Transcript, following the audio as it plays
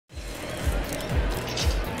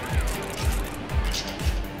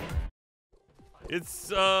It's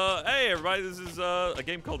hey everybody, this is a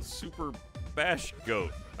game called Super Bash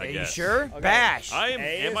Goat. I guess. You sure? Okay. Bash. I am.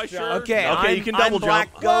 Am I sure? Okay. Okay, you can double I'm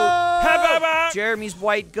Black jump. Goat. Jeremy's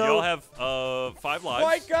White Goat. Y'all have 5 lives.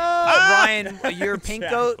 White Goat. Ryan, you're Pink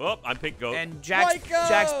Jack. Goat. Oh, I'm Pink Goat. And White Goat.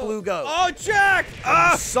 Jack's Blue Goat. Oh, Jack.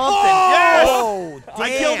 Something. Yes! Oh, damn. I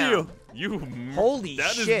killed you. Holy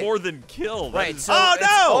that shit. is more than kill. That Right. is So Oh, it's-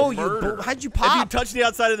 no! Oh, Murder. how'd you If pop? you touch the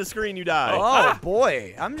outside of the screen, you die. Oh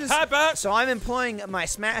boy, I'm just. Hi, Pat. So I'm employing my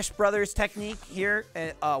Smash Brothers technique here,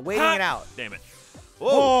 and waiting Ha! it out. Damn it.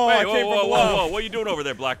 Whoa, Wait, I whoa, came whoa, from whoa, below. whoa. What are you doing over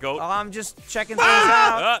there, Black Goat? I'm just checking things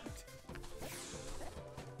out.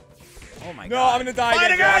 Oh my No, god. I'm gonna die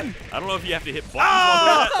Fight again. again! I don't know if you have to hit buttons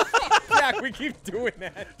while doing that. Jack, we keep doing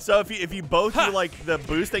that. So if you both do like the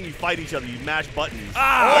boost thing, you fight each other. You mash buttons. Oh,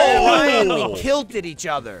 Ryan, Oh. we kilted each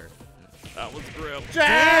other. That was grim.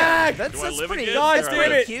 Jack. That's, Do I live pretty. again? That's God pretty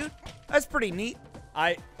damn it. cute. That's pretty neat.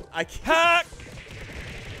 I can't. Hack!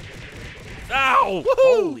 Ow!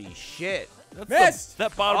 Holy shit. Missed.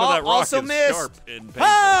 That bottom Oh, of that rock also is missed. sharp and painful.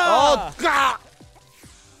 Ah! Oh god.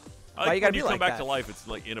 I Why like you gotta when be you come like back that? to life, it's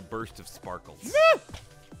like in a burst of sparkles. You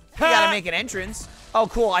gotta make an entrance. Oh,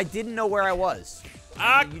 cool. I didn't know where I was.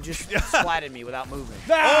 Ah! You just splatted me without moving.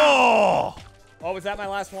 Oh! Oh, was that my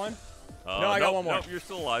last one? No, I got nope, one more. Nope, you're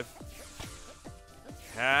still alive.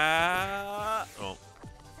 Ha! Oh.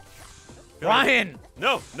 Ryan.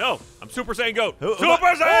 No, I'm Super Saiyan Goat. Who- Super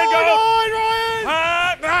Saiyan Goat! Ryan!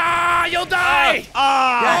 Ha! Ah, you'll die! Yes.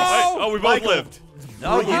 Wait, oh, we both Michael. lived.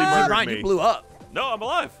 No, you, Brutally murdered Ryan, me. you blew up. No, I'm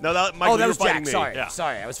alive. No, Michael, Oh, that you was were fighting Jack. me. Sorry. Yeah.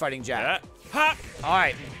 Sorry, I was fighting Jack. Yeah. Ha! All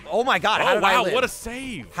right. Oh my god, how Oh, did I wow, live? what a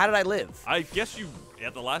save. How did I live? I guess you,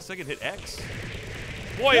 at the last second, hit X.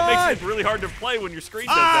 Boy, it God. makes it really hard to play when your screen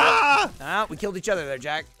does that. Ah! We killed each other there,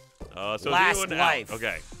 Jack. So Last you and life. Al.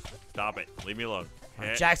 Okay. Stop it. Leave me alone.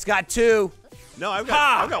 Eh. Jack's got 2. No, I've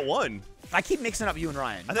Ha! got one. I keep mixing up you and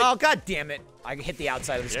Ryan. think- Oh god damn it. I hit the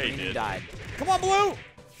outside of the Yeah, you screen and did. died. Come on,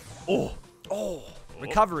 Blue. Oh.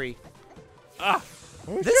 Recovery. Ah.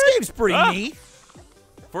 This game's pretty Ah. neat.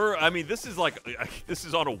 I mean, this is like, this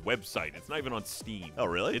is on a website. It's not even on Steam. Oh,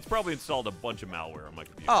 really? It's probably installed a bunch of malware on my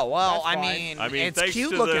computer. Oh well, That's I fine. mean, it's thanks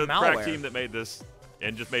cute to looking the crack malware. team that made this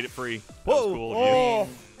and just made it free. That Whoa. was cool of you. Oh.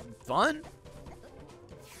 Fun.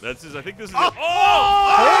 I think this is Oh! it.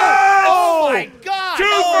 Oh! Oh my god! 2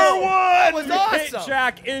 for 1! That was Hit awesome.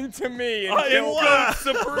 Jack into me. And I am killed Goat him.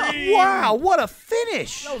 Supreme! Wow, what a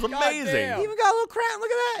finish! That was God amazing. damn. You even got a little crown. Look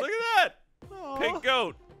at that. Look at that! Pink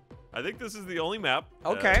Goat. I think this is the only map.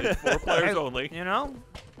 Okay. It's 4 players only. You know.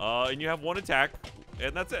 And you have 1 attack,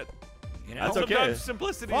 and that's it. You That's know. okay. Sometimes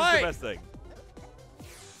simplicity is Fight. the best thing.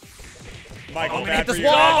 Michael, I'm gonna back hit this for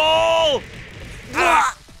your- wall. Double!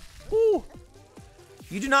 Woo.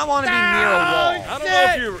 You do not want to be near a wall. I don't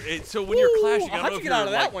know if you're. So when you're clashing, I don't How'd know you if get you're out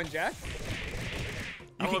of that like, one, Jack?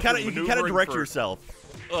 I don't You know can if you're kind of maneuvering direct for, yourself.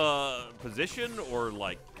 Position or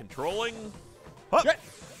like controlling. Huh. Jack.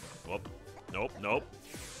 Whoop. Nope.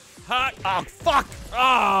 Hot. Oh fuck!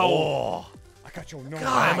 Oh. I got your number.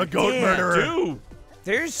 God I'm a goat damn. murderer. Dude.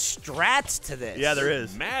 There's strats to this. Yeah, there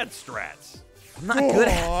is. Mad strats. I'm not good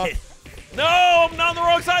at it. No, I'm not on the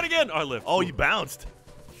wrong side again. I lived. Oh, you bounced.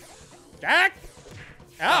 Jack.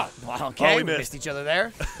 Ow. Well, okay, Oh, we we missed. missed each other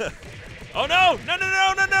there. Oh no!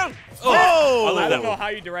 Oh! I I lived that don't know one. how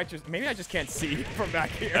you direct your. Maybe I just can't see from back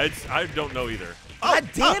here. I don't know either. God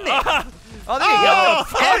damn it! Oh, there you go.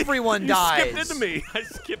 Oh, Everyone you dies. skipped into me. I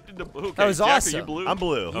skipped into blue. Okay, That was Jack, Are awesome. you blue? I'm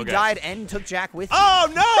blue. You Okay. died and took Jack with you. Oh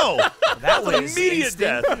no! that was Immediate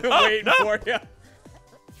instant. death. Waiting no. for you.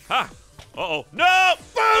 Ha! Uh-oh. No!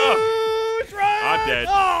 Boosh, Ryan! I'm dead.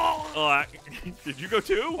 Oh. Did you go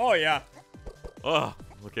too? Oh yeah. Oh,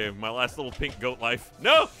 okay. My last little pink goat life.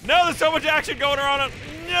 No! There's so much action going on.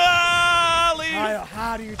 No! Leave!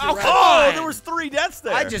 How do you direct? Oh, there was 3 deaths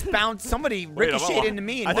there. I just bounced. Somebody I'm ricocheted alive. into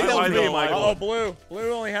me. And I think killed that was me. me, Michael. Oh, blue.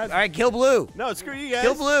 Blue only has. All right, kill blue. No, screw you guys.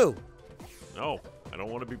 Kill blue. No, I don't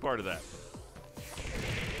want to be part of that.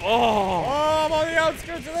 Oh, Oh! I'm on the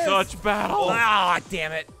outskirts of this. Such battle. Ah,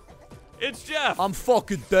 damn it. It's Jeff. I'm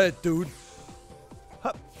fucking dead, dude.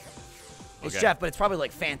 It's Okay. Jeff, but it's probably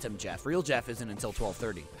like Phantom Jeff. Real Jeff isn't until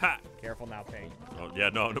 12:30. Ha! Careful now, Pink. Oh, yeah,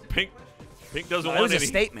 no, Pink doesn't It want was a any.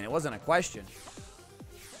 statement. It wasn't a question.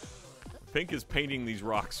 Pink is painting these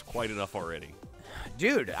rocks quite enough already.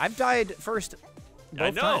 Dude, I've died first both I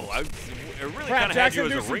know. times. I really kind Crap, of had Jackson, you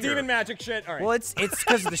do as a some ringer. demon magic shit. All right. Well, it's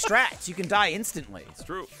because of the strats. You can die instantly. It's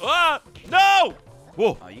true. Ah! No!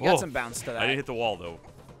 Whoa! Oh, you got some bounce to that. I didn't hit the wall though.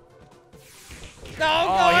 No,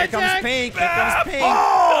 Oh, here comes Pink. Here comes Pink.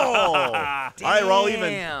 Oh! All Damn. right, we're all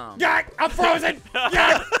even. Yeah, I'm frozen.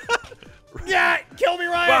 Yeah. Yeah, kill me,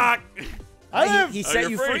 Ryan. Fuck! I live. He Oh, set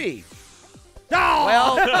you're you free. free.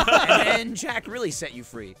 Well, and then Jack really set you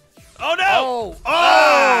free. Oh no! Oh,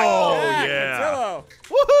 Oh, Jack, yeah. Zillow.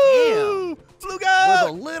 Woohoo! Fluga! with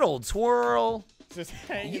a little twirl. Just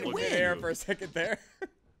hanging You in win. air for a second there.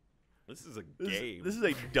 This is a game. This is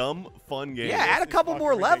a dumb, fun game. Yeah, add a is couple fucking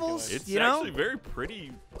more ridiculous. levels. It's you know, actually very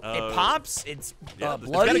pretty. it pops. It's yeah, it's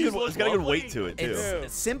bloody. It's got a good weight to it, too.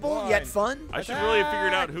 It's simple One. yet fun. I should really have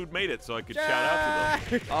figured out who'd made it so I could shout out to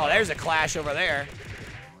them. Oh, there's a clash over there.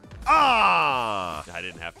 Ah! I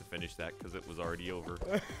didn't have to finish that because it was already over.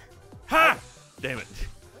 Ha! Damn it.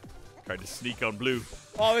 Tried to sneak on blue.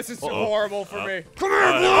 Oh, this is too horrible for me. Come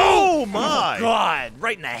here, Blue! Oh, my! God,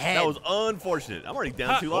 right in the head. That was unfortunate. I'm already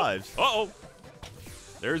down 2 lives. Uh-oh.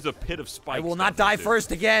 There's a pit of spikes. I will not down die there,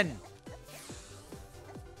 first again.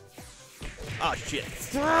 Oh, shit.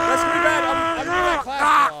 Let's rebat. I'm doing that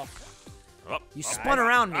class. Oh. Oh, You oh, spun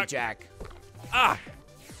around me, Jack. Ah!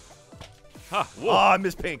 Ha! Oh, Whoa. I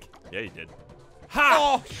missed pink. Yeah, you did. Ha!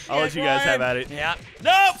 Oh, I'll let you guys have at it. Yeah.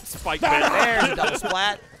 Nope! Spike pit. There's a double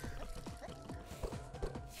splat.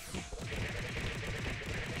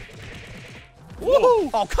 Woohoo!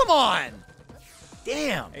 Oh, come on.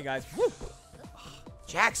 Damn. Hey, guys. Woo.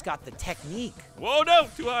 Jack's got the technique. Whoa, no!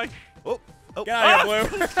 Too high. Oh, oh. Get out of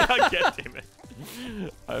here, Blue. God damn it.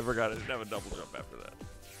 I forgot I didn't have a double jump after that.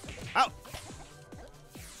 Ow.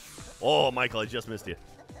 Oh, Michael, I just missed you.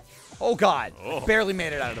 Oh, God. Oh. Barely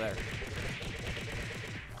made it out of there.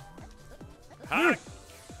 Ha!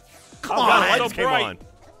 Come Oh, on. God, the so lights came bright. on.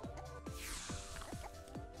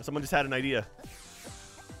 Someone just had an idea.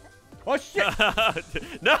 Oh, shit.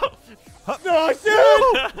 No! No,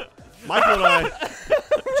 shit. Michael and I.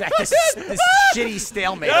 Jack, this shitty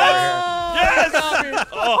stalemate Yes! over here. Yes! Got me.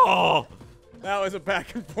 Oh! That was a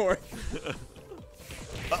back and forth.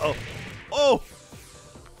 Uh-oh. Oh!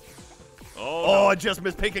 Oh, Oh, no. I just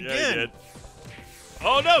missed pink Yeah, you again. did.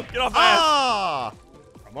 Oh, no! Get off my ass! Ah!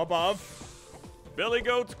 From above. Billy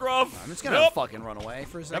Goat Scruff! I'm just going to Nope. fucking run away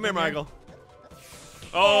for a second. Come here, Michael.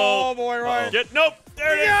 Oh, boy, Ryan. Get, nope!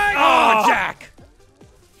 There it is! Oh, Jack.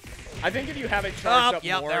 I think if you have it charged up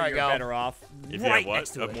yep, more, there I you're go. better off. If you Right have what? next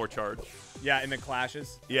to it. More charge. Yeah, in the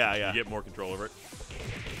clashes. Yeah, yeah. You get more control over it.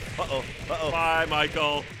 Uh-oh. Uh-oh. Bye,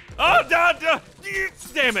 Michael. Oh,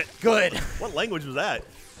 damn it! Good. What language was that?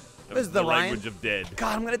 That This is the Ryan. language of dead.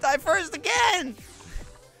 God, I'm going to die first again.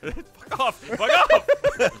 Fuck off! Fuck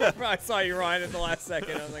off! I saw you, Ryan, in the last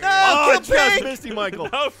second. I was like, No, Oh, I kill just Pink. missed you, Michael.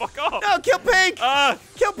 No, fuck off! No, kill Pink.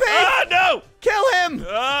 Kill Pink. No! Kill him.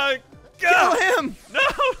 Kill God. him. No!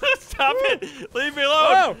 Stop it! Leave me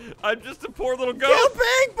alone! Whoa. I'm just a poor little goat. Kill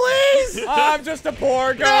Pink, please. I'm just a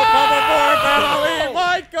poor girl. Come aboard, family.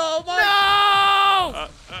 Michael, Michael. No.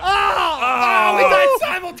 Oh, we died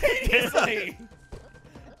simultaneously.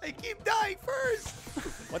 They keep dying first.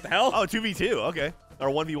 What the hell? Oh, 2v2. Okay. Or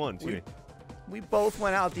 1v1. Excuse me. We both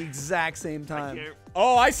went out the exact same I time. can't,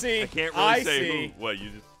 Oh, I see. I can't really say see. who. What, you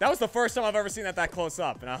just... That was the first time I've ever seen that close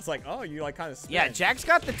up, and I was like, oh, you like kind of spin. Yeah, Jack's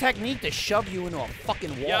got the technique to shove you into a fucking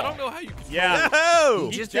wall. Yeah, I don't know how you can... Yeah. Oh!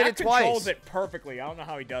 He just Jack did it controls twice. it perfectly. I don't know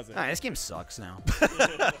how he does it. Nah, this game sucks now.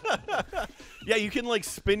 Yeah, you can like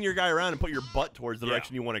spin your guy around and put your butt towards the Yeah.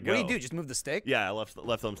 direction you want to go. What do you do? Just move the stick? Yeah, left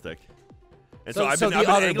thumbstick. And So- so, I've so been, the I've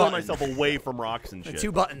been other angling button. myself away from rocks and The shit.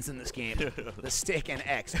 2 buttons in this game. The stick and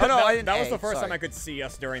X. Oh, no, I didn't. That was A, the first sorry. time I could see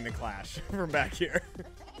us during the clash from back here.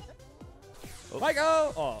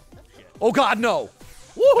 Michael! Oh, shit. Oh, God, no.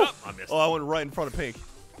 Woo! I missed. Oh, I went right in front of pink.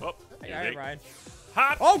 Oh, Hey, all right, Ryan.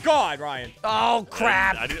 Hot. Oh, God, Ryan. Oh,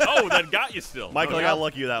 crap. Oh, that got you still. Michael, I Okay. got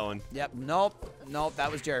lucky with that one. Yep, nope. Nope, that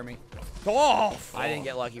was Jeremy. Go off. I didn't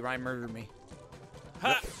get lucky. Ryan murdered me.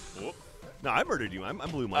 Ha. Whoop. No, I murdered you. I'm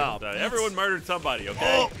blue, Michael. Everyone murdered somebody,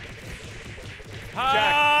 okay? Oh. Jack, I don't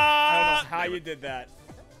Ha. know how you did that.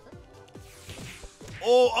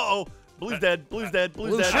 Oh, uh-oh. Blue's dead. Blue's dead. Blue's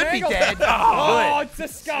Blue dead. should be Angle. dead. Oh, Good. it's the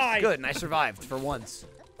sky. Good, and I survived for once.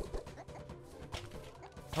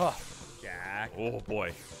 Oh, Jack. Oh,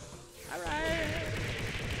 boy. All right.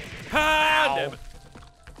 Ha. Damn it.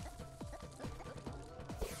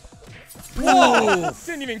 Whoa.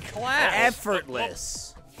 Didn't even clap.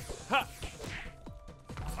 effortless. Ha.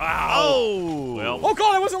 Ow. Oh. Well. Oh,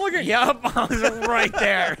 God, I wasn't looking. Yup, I was right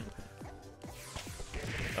there.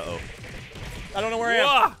 Uh-oh. I don't know where I am.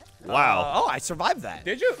 Wah. Wow. Oh, I survived that.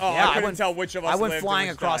 Did you? Oh, Yeah, I couldn't went- tell which of us I went lived flying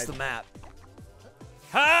and which across died. the map.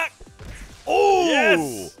 Ha. Oh.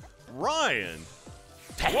 Yes. Ryan.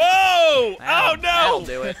 Whoa. That'll- Oh, no. That'll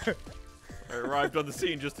do it. I arrived on the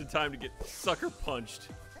scene just in time to get sucker punched.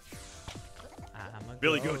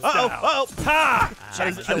 Billy Goat Uh-oh. style. Uh-oh. Ha! Jack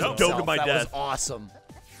I killed just dove to himself. my That death. was awesome.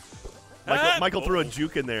 Michael threw a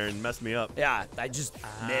juke in there and messed me up. Yeah, I just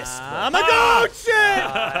missed. but- I'm a oh shit!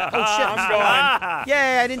 oh shit! I'm going.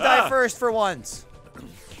 Yay! I didn't die first for once.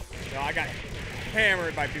 No, I got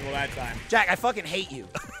hammered by people that time. Jack, I fucking hate you.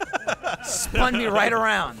 Spun me right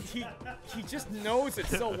around. He just knows it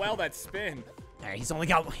so well, that spin. All right, he's only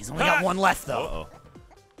got one left though.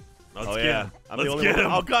 Let's Oh get yeah, him. I'm the Let's only get one.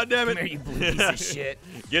 him. Oh god damn Come here, it! you blue piece of shit.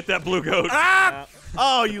 Get that blue goat. Ah!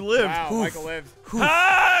 Oh, you lived. Wow, Oof. Michael lived.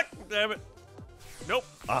 Ah! Damn it. Nope.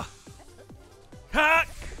 Ah. Ha!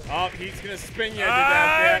 Oh, he's gonna spin you to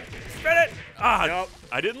Ah! death. Spin it. Ah! Nope.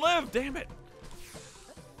 I didn't live. Damn it.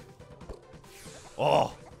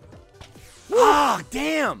 Oh. Ah,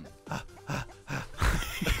 damn! I'm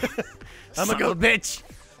Son a of a bitch.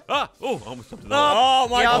 Ah! Oh, almost jumped in the Oh,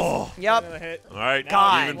 Michael. Yep. Yep. Another hit. All right.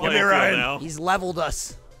 God. Even Give playing me a field ride. now. He's leveled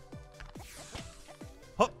us.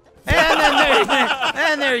 Oh.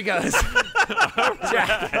 And there he goes.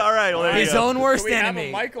 Jack, All right. Well, there his you go. own worst Can we have a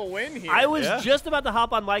enemy. Michael win here? I was Yeah? just about to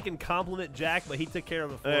hop on Mike and compliment Jack, but he took care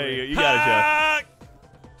of it for There me. you go. You got it, Jeff. Ah!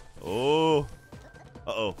 Oh.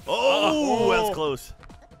 Uh-oh. Oh, that's close.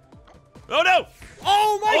 Oh no!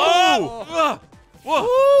 Oh, Michael! Oh!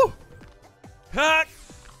 Whoa! Woo! Ha!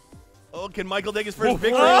 Oh, can Michael take his first Whoa.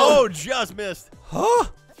 victory? Oh. Oh, just missed. Huh?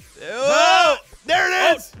 Oh,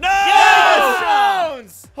 there it is. No!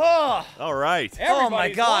 Jones! Oh, All right.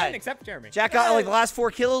 Everybody's God. won except Jeremy. Jack got like the last 4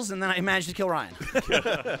 kills, and then I managed to kill Ryan.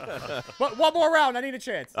 But one more round. I need a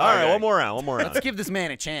chance. All right, Okay. one more round. One more round. Let's give this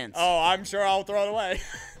man a chance. Oh, I'm sure I'll throw it away.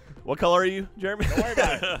 What color are you, Jeremy? Don't worry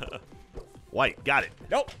about it. White. Got it.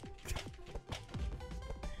 Nope.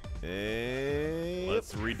 And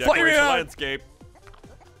Let's redecorate Fire the it out. landscape.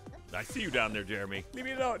 I see you down there, Jeremy. Leave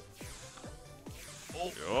me alone.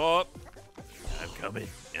 Oh. I'm coming.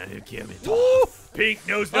 I'm coming. Woo! Pink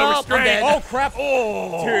knows Oh, no I'm restraint. dead. Oh, crap.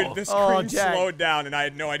 Oh. Dude, the Oh, screen Jack. slowed down, and I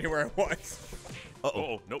had no idea where it was. Uh-oh.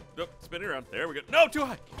 Oh, nope, nope. Spin it around. There we go. No, too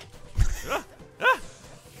high.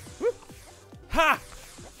 Woo. Ha!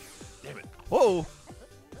 Damn it. Whoa.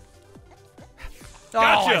 Oh,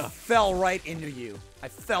 I Gotcha. fell right into you. I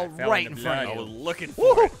fell fell right in in the front I of was you. looking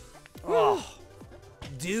for it. Oh,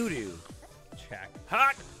 doo-doo. Check.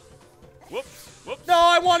 Ha! Whoops. Whoops. No,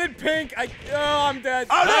 I wanted pink. I'm dead.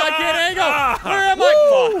 Oh, no. I can't angle. Ah. Where am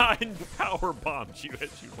I? Fine power bombed you as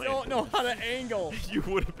you I landed. don't know how to angle. You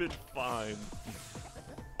would have been fine.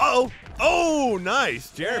 Uh-oh. Oh, nice.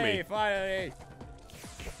 Jeremy. Hey, finally.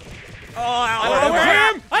 Oh, I don't know where I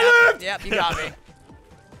am. I lived. Yep, you got me.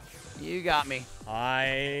 You got me.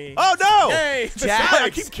 Oh, no. Hey, Jack. I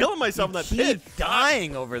keep killing myself in that pit. Keep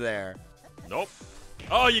dying over there. Nope.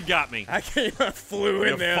 Oh, you got me. I came and flew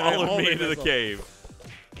You in there. followed I'm me into the missile. cave.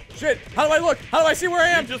 Shit. How do I look? How do I see where I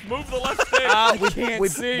You am? just moved the left stick.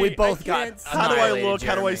 can't see. We both I got. can't see. How do I annihilated, look?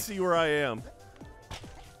 How do I Jeremy. see where I am?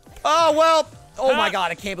 Oh well. Oh my Ah.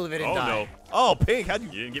 God! I can't believe I didn't Oh, die. no. Oh, pink. How'd you...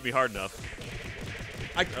 You didn't get me hard enough.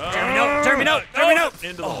 Jeremy, no! Jeremy, no! Jeremy, no!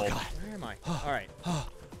 Into the hole. Where am I? All right.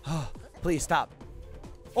 Please stop.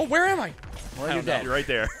 Oh, where am I? Well, you're dead. You're right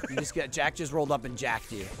there. You just got Jack just rolled up and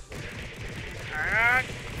jacked you.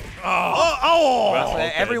 Oh, oh. Well, So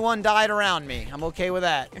okay. everyone died around me. I'm okay with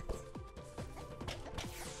that.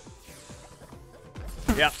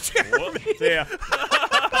 Yeah. Whoop. See ya.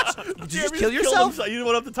 Did you just kill yourself? You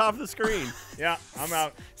went up the top of the screen. Yeah, I'm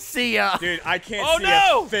out. See ya. Dude, I can't Oh, see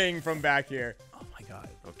no! a thing from back here. Oh my God.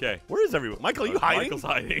 Okay. Where is everyone? Michael, are you hiding? Michael's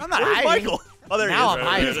hiding. I'm not Where's hiding. Michael? Oh, there Now he is.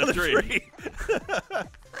 I'm hiding. He's on in the the tree.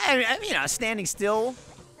 You know, standing still,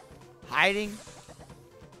 hiding.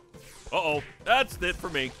 Uh-oh. That's it for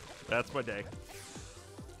me. That's my day.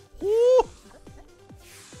 Woo.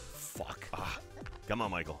 Fuck. Come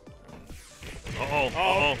on, Michael. Uh-oh.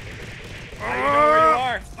 Uh-oh. I don't know where you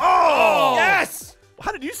are. Oh! Yes!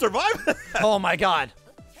 How did you survive that? Oh my God.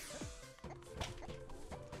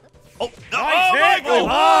 Oh, no. Nice hit. Michael!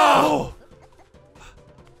 Oh!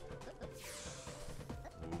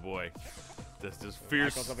 Oh, boy. This is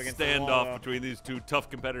fierce Michael's up against the wall, standoff though. between these two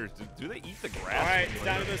tough competitors. Do they eat the grass? All right, it's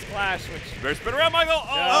down to this clash. Which You better spin around, Michael.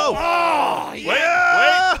 Oh! Oh, Wait,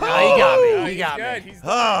 yeah! wait. Oh, he got me. yeah, He he's got good. me. He's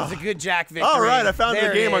Ah. It's a good Jack victory. All right, I found the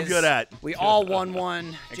There it game I'm is. good at. We all won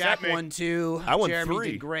one. Jack Except me. won 2. I won Jeremy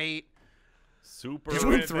 3. did great. Super Did you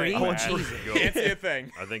win 3? Bash Oh, Go. can't see a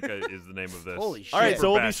thing. I think is the name of this. Holy shit. All right, Super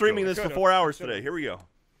so we'll be Bash streaming Go. this for Could've. 4 hours today. Here we go.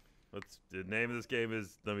 The name of this game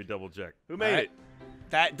is, let me double check. Who made All right. it?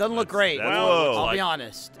 That doesn't look That's- great. that's what it Well, looks I'll like. be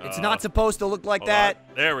honest. It's Uh, not supposed to look like Hold on.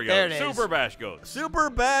 that. There we go. There it is. Super Bash Goes. Super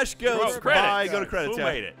Bash Go Goes. credits. Bye. Go to credits. Who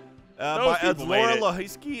yeah. made it? By Those people Laura made it.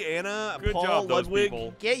 Lahisky, Anna, Good Paul job, those Ludwig.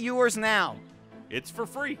 people. Get yours now. It's for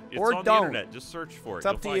free. It's Or on don't. the internet. Just search for it. It's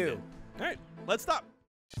up You'll to find you. it. All right, let's stop.